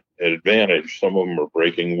gain an advantage. Some of them are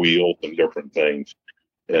breaking wheels and different things,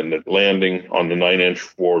 and landing on the 9-inch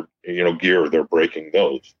Ford, gear, they're breaking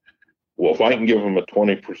those. Well, if I can give them a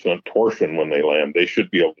 20% torsion when they land, they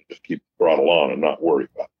should be able to just keep the throttle on and not worry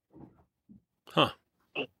about it. Huh.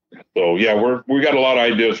 So yeah, we got a lot of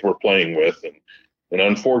ideas we're playing with, and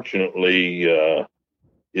unfortunately,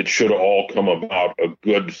 it should have all come about a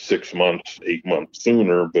good 6 months, 8 months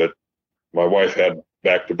sooner. But my wife had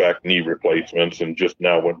back-to-back knee replacements and just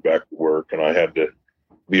now went back to work, and I had to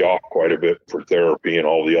be off quite a bit for therapy and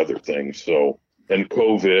all the other things. So, and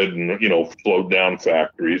COVID, and slowed down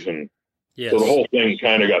factories, and so the whole thing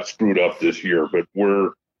kind of got screwed up this year. But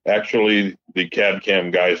we're actually, the CAD CAM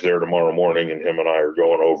guy's there tomorrow morning, and him and I are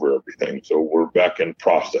going over everything. So we're back in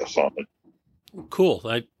process on it. Cool.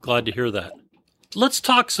 I'm glad to hear that. Let's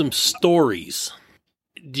talk some stories.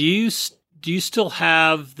 Do you still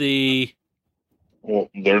have the? Well,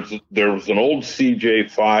 there was an old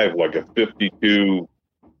CJ5, like a 52.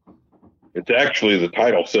 It's actually, the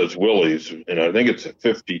title says Willys, and I think it's a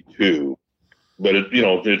 52, but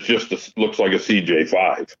it just looks like a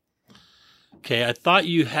CJ5. Okay, I thought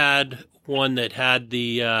you had one that had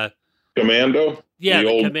the Commando. Yeah,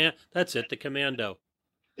 the That's it, the Commando.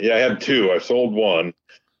 Yeah, I had 2. I sold one,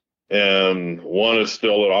 and one is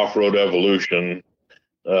still at Off-Road Evolution.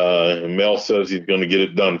 And Mel says he's going to get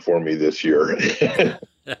it done for me this year.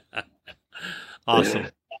 Awesome.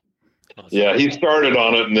 Yeah, he started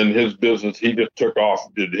on it, and then his business, he just took off.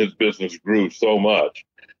 His business grew so much,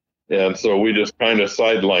 and so we just kind of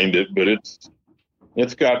sidelined it. But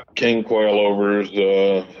it's got King coilovers,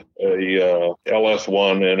 a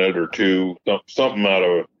LS1 in it, or 2, something out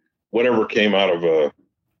of whatever came out of a.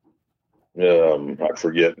 I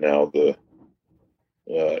forget now, the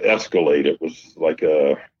Escalade. It was like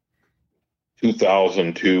a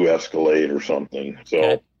 2002 Escalade or something. So,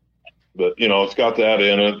 okay. But it's got that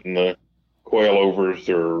in it, and the coilovers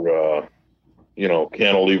are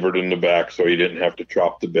cantilevered in the back, so you didn't have to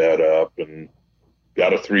chop the bed up, and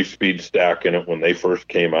got a 3-speed stack in it. When they first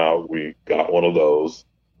came out, we got one of those,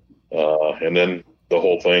 and then the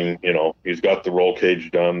whole thing, he's got the roll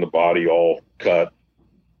cage done, the body all cut.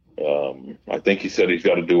 I think he said he's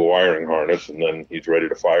got to do a wiring harness, and then he's ready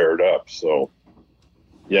to fire it up. So,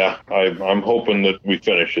 yeah, I'm hoping that we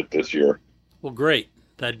finish it this year. Well, great.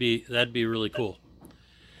 That'd be really cool.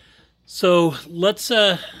 So let's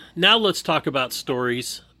talk about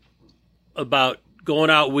stories about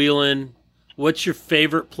going out wheeling. What's your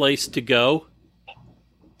favorite place to go?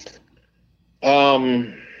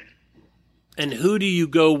 And who do you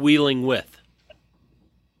go wheeling with?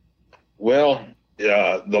 Well,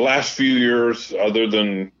 the last few years, other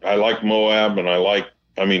than I like Moab, and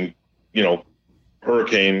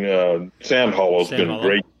Hurricane, Sand Hollow's been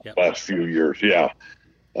great. Yep. Last few years. Yeah.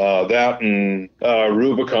 That and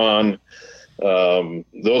Rubicon,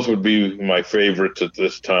 those would be my favorites at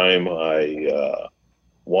this time. I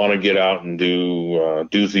want to get out and do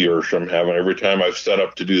Doozy Ursham. Every time I've set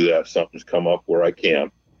up to do that, something's come up where I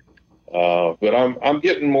can't. But I'm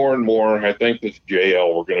getting more and more. I think this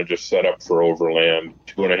JL we're going to just set up for overland,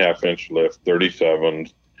 2.5-inch lift,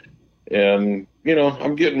 37s. And,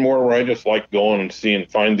 I'm getting more where I just like going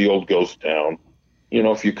and find the old ghost town.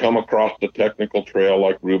 If you come across the technical trail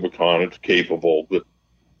like Rubicon, it's capable, but,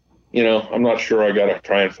 I'm not sure I got to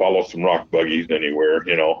try and follow some rock buggies anywhere,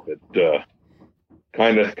 it,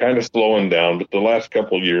 kind of slowing down, but the last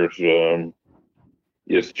couple of years,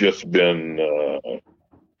 it's just been,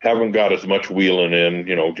 haven't got as much wheeling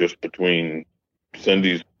in, just between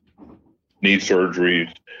Cindy's knee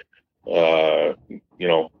surgeries,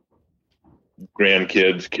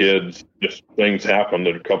 grandkids, kids, just things happen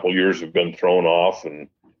that a couple years have been thrown off, and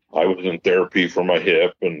I was in therapy for my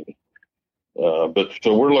hip, and but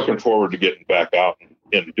so we're looking forward to getting back out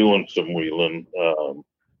and doing some wheeling.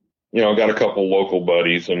 I got a couple local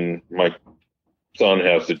buddies, and my son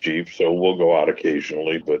has the Jeep, so we'll go out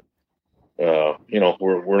occasionally, but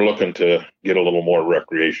we're looking to get a little more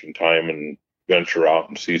recreation time and venture out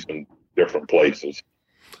and see some different places.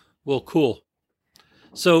 Well, cool.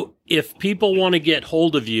 So if people want to get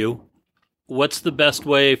hold of you, what's the best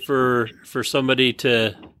way for somebody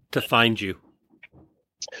to find you?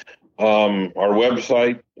 Our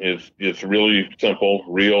website it's really simple,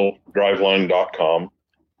 realdriveline.com.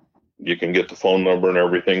 You can get the phone number and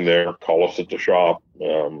everything there. Call us at the shop.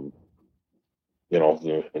 And the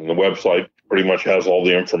website pretty much has all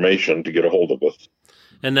the information to get a hold of us.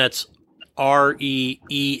 And that's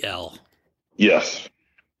REEL. Yes.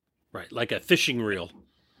 Right, like a fishing reel.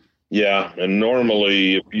 Yeah, and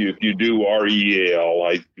normally if you do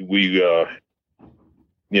REAL, we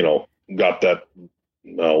got that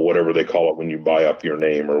whatever they call it when you buy up your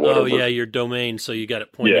name or whatever. Oh yeah, your domain, so you got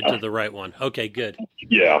it pointed to the right one. Okay, good.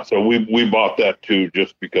 Yeah, so we bought that too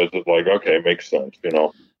just because it's like, okay, it makes sense,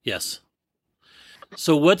 Yes.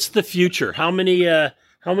 So what's the future? How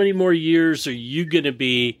many more years are you going to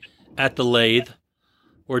be at the lathe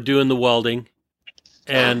or doing the welding?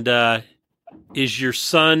 And is your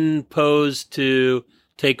son posed to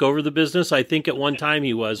take over the business? I think at one time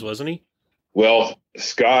he was, wasn't he? Well,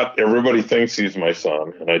 Scott, everybody thinks he's my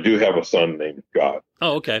son, and I do have a son named Scott.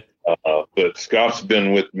 Oh, okay. But Scott's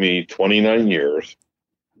been with me 29 years.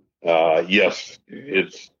 Yes,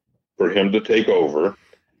 it's for him to take over.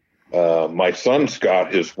 My son,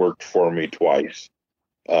 Scott, has worked for me twice.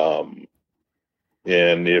 And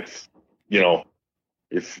if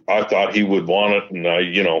I thought he would want it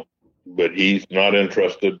and but he's not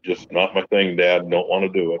interested, just not my thing, Dad, don't want to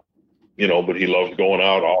do it, but he loves going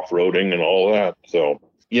out off-roading and all that. So,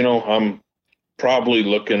 I'm probably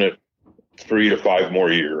looking at 3 to 5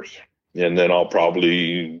 more years, and then I'll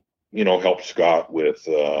probably, help Scott with,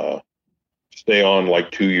 stay on like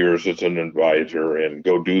 2 years as an advisor and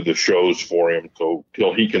go do the shows for him. So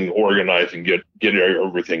till he can organize and get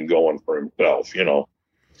everything going for himself, I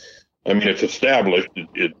mean, it's established.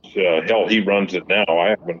 It's hell, he runs it now. I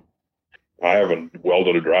haven't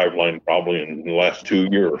welded a driveline probably in the last 2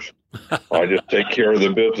 years. I just take care of the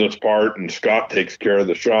business part, and Scott takes care of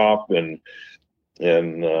the shop. And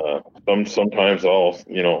sometimes I'll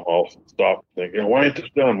stop thinking, why ain't this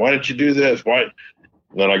done? Why didn't you do this? Why?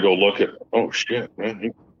 And then I go look at, oh shit, man,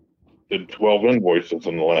 he did 12 invoices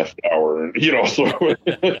in the last hour, and so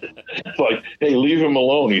it's like, hey, leave him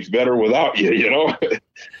alone. He's better without you.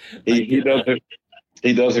 He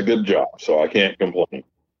does a good job, so I can't complain.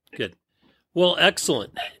 Good. Well,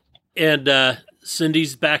 excellent. And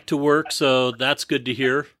Cindy's back to work, so that's good to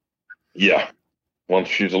hear. Yeah. Once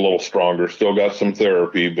she's a little stronger, still got some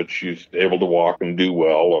therapy, but she's able to walk and do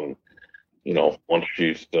well. And, once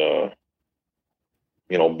she's,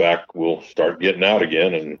 back, we'll start getting out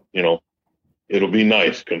again. And, it'll be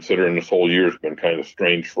nice considering this whole year's been kind of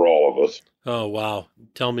strange for all of us. Oh, wow.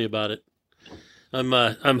 Tell me about it.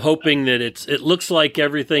 I'm hoping that it looks like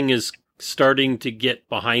everything is starting to get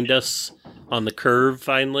behind us on the curve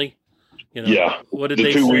finally. Yeah. What did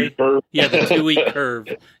they say? 2-week curve. Yeah, the 2-week curve.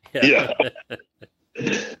 Yeah.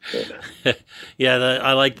 Yeah,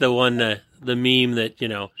 I like the one, the meme that,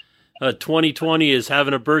 2020 is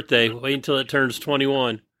having a birthday. Wait until it turns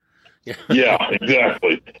 21. Yeah,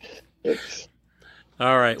 exactly.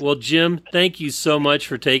 All right. Well, Jim, thank you so much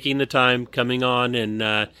for taking the time, coming on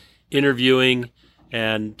and interviewing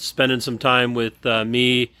and spending some time with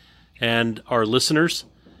me and our listeners.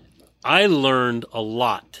 I learned a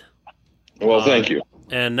lot. Well, thank you.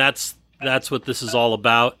 And that's what this is all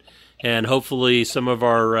about. And hopefully some of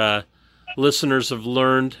our listeners have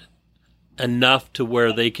learned enough to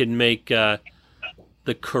where they can make the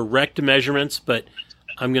correct measurements. But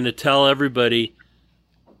I'm going to tell everybody,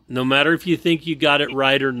 no matter if you think you got it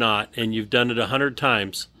right or not, and you've done it 100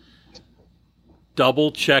 times,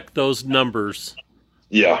 double check those numbers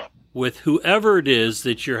Yeah. with whoever it is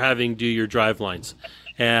that you're having do your drivelines.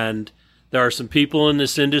 And there are some people in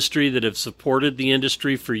this industry that have supported the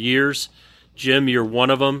industry for years. Jim, you're one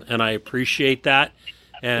of them, and I appreciate that.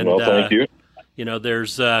 And Well, thank you. You know,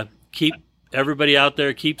 there's keep everybody out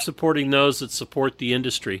there, keep supporting those that support the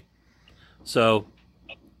industry. So,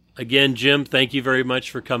 again, Jim, thank you very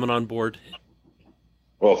much for coming on board.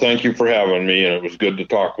 Well, thank you for having me, and it was good to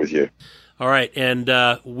talk with you. All right, and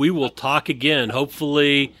we will talk again.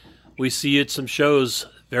 Hopefully, we see you at some shows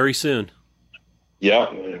very soon.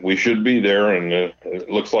 Yeah, we should be there, and it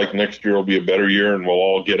looks like next year will be a better year, and we'll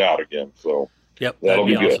all get out again. So yep, that'll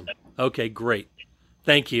be awesome. good. Okay, great.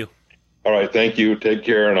 Thank you. All right, thank you. Take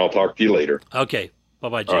care, and I'll talk to you later. Okay,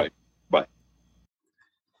 bye-bye, Jim. All right, bye.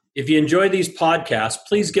 If you enjoy these podcasts,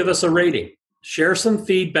 please give us a rating. Share some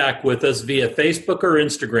feedback with us via Facebook or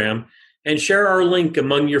Instagram, and share our link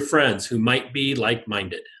among your friends who might be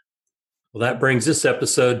like-minded. Well, that brings this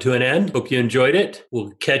episode to an end. Hope you enjoyed it.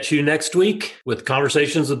 We'll catch you next week with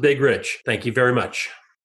Conversations with Big Rich. Thank you very much.